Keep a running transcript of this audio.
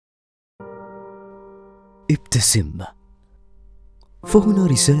ابتسم، فهنا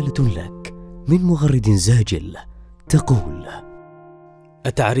رسالة لك من مغرد زاجل تقول: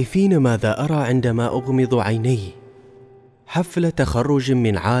 أتعرفين ماذا أرى عندما أغمض عيني؟ حفلة تخرج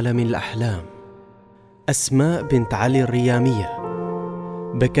من عالم الأحلام. أسماء بنت علي الريامية،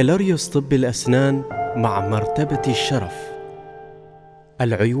 بكالوريوس طب الأسنان مع مرتبة الشرف.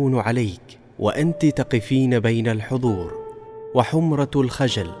 العيون عليك وأنت تقفين بين الحضور، وحمرة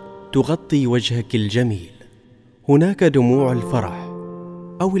الخجل تغطي وجهك الجميل. هناك دموع الفرح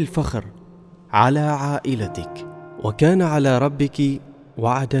أو الفخر على عائلتك، وكان على ربك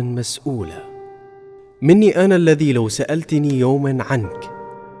وعدا مسؤولا. مني أنا الذي لو سألتني يوما عنك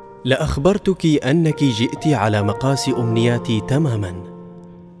لأخبرتك أنك جئت على مقاس أمنياتي تماما،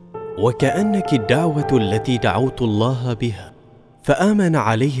 وكأنك الدعوة التي دعوت الله بها فآمن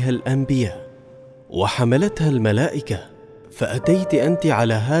عليها الأنبياء وحملتها الملائكة، فأتيت أنت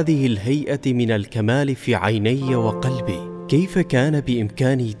على هذه الهيئة من الكمال في عيني وقلبي. كيف كان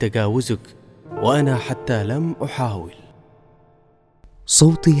بإمكاني تجاوزك وأنا حتى لم أحاول؟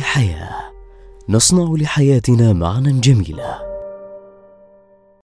 صوتي حياة، نصنع لحياتنا معنى جميلة.